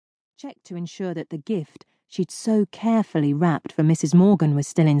checked to ensure that the gift she'd so carefully wrapped for Mrs. Morgan was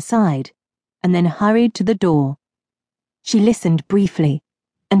still inside, and then hurried to the door. She listened briefly,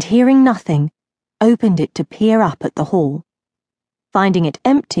 and hearing nothing, opened it to peer up at the hall. Finding it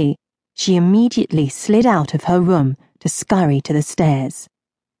empty, she immediately slid out of her room to scurry to the stairs.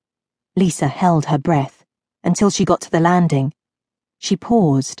 Lisa held her breath until she got to the landing. She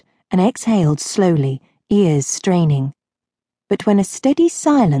paused and exhaled slowly, ears straining. But when a steady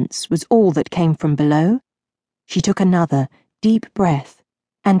silence was all that came from below, she took another deep breath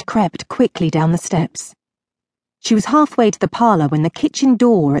and crept quickly down the steps. She was halfway to the parlour when the kitchen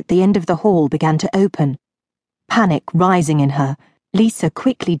door at the end of the hall began to open. Panic rising in her, Lisa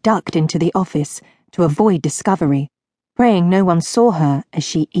quickly ducked into the office to avoid discovery, praying no one saw her as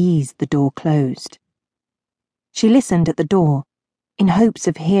she eased the door closed. She listened at the door, in hopes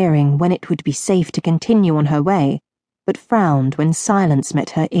of hearing when it would be safe to continue on her way, but frowned when silence met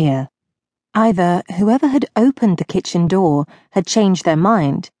her ear. Either whoever had opened the kitchen door had changed their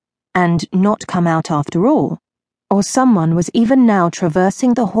mind and not come out after all, or someone was even now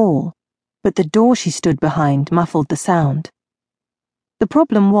traversing the hall, but the door she stood behind muffled the sound. The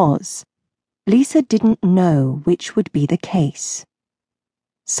problem was, Lisa didn't know which would be the case.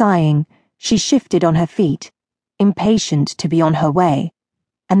 Sighing, she shifted on her feet, impatient to be on her way,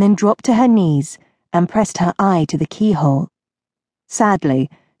 and then dropped to her knees and pressed her eye to the keyhole. Sadly,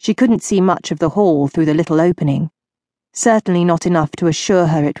 she couldn't see much of the hall through the little opening, certainly not enough to assure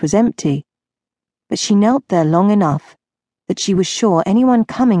her it was empty, but she knelt there long enough that she was sure anyone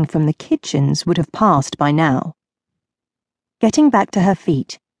coming from the kitchens would have passed by now. Getting back to her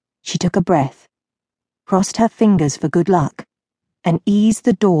feet, she took a breath, crossed her fingers for good luck, and eased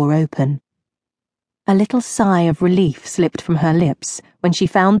the door open. A little sigh of relief slipped from her lips when she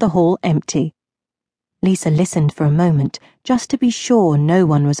found the hall empty. Lisa listened for a moment just to be sure no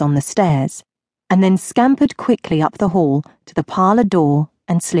one was on the stairs, and then scampered quickly up the hall to the parlour door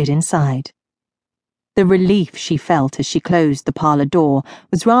and slid inside. The relief she felt as she closed the parlour door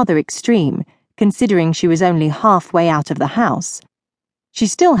was rather extreme, considering she was only halfway out of the house. She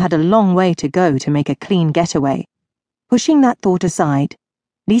still had a long way to go to make a clean getaway. Pushing that thought aside,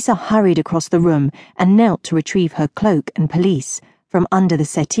 Lisa hurried across the room and knelt to retrieve her cloak and pelisse from under the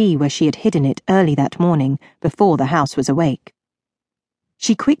settee where she had hidden it early that morning before the house was awake.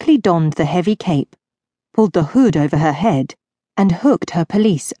 She quickly donned the heavy cape, pulled the hood over her head, and hooked her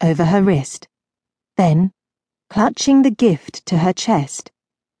pelisse over her wrist. Then, clutching the gift to her chest,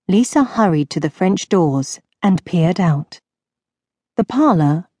 Lisa hurried to the French doors and peered out. The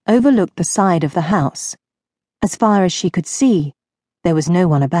parlour overlooked the side of the house. As far as she could see, there was no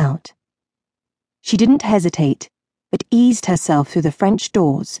one about. She didn't hesitate, but eased herself through the French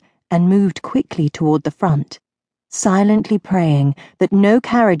doors and moved quickly toward the front, silently praying that no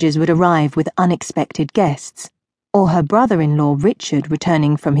carriages would arrive with unexpected guests, or her brother-in-law Richard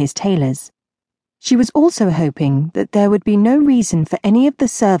returning from his tailor's. She was also hoping that there would be no reason for any of the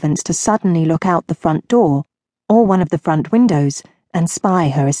servants to suddenly look out the front door, or one of the front windows, and spy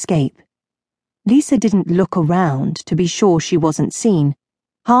her escape. Lisa didn't look around to be sure she wasn't seen,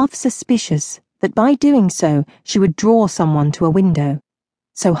 half suspicious that by doing so she would draw someone to a window,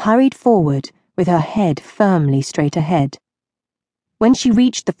 so hurried forward with her head firmly straight ahead. When she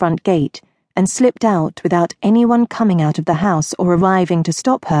reached the front gate and slipped out without anyone coming out of the house or arriving to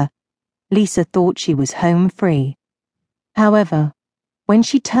stop her, Lisa thought she was home free. However, when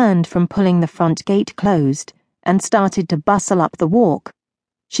she turned from pulling the front gate closed and started to bustle up the walk,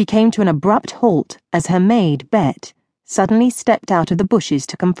 she came to an abrupt halt as her maid, Bet, suddenly stepped out of the bushes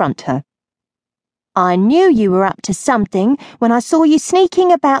to confront her. "I knew you were up to something when I saw you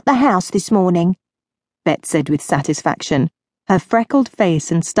sneaking about the house this morning," Bet said with satisfaction. Her freckled face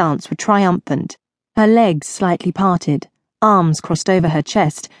and stance were triumphant, her legs slightly parted, arms crossed over her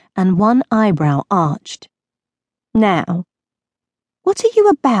chest, and one eyebrow arched. "Now, what are you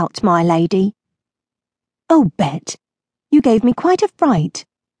about, my lady?" "Oh, Bet, you gave me quite a fright,"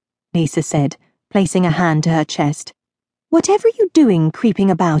 Lisa said, placing a hand to her chest. "Whatever are you doing creeping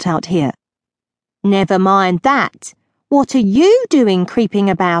about out here?" "Never mind that. What are you doing creeping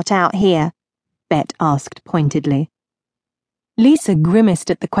about out here?" Bet asked pointedly. Lisa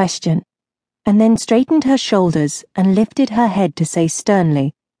grimaced at the question, and then straightened her shoulders and lifted her head to say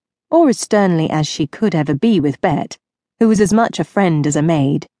sternly, or as sternly as she could ever be with Bet, who was as much a friend as a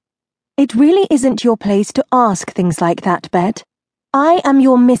maid, "It really isn't your place to ask things like that, Bet. I am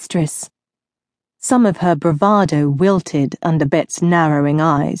your mistress." Some of her bravado wilted under Bet's narrowing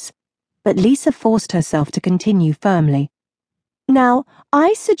eyes, but Lisa forced herself to continue firmly. "Now,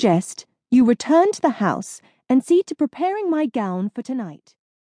 I suggest you return to the house and see to preparing my gown for tonight."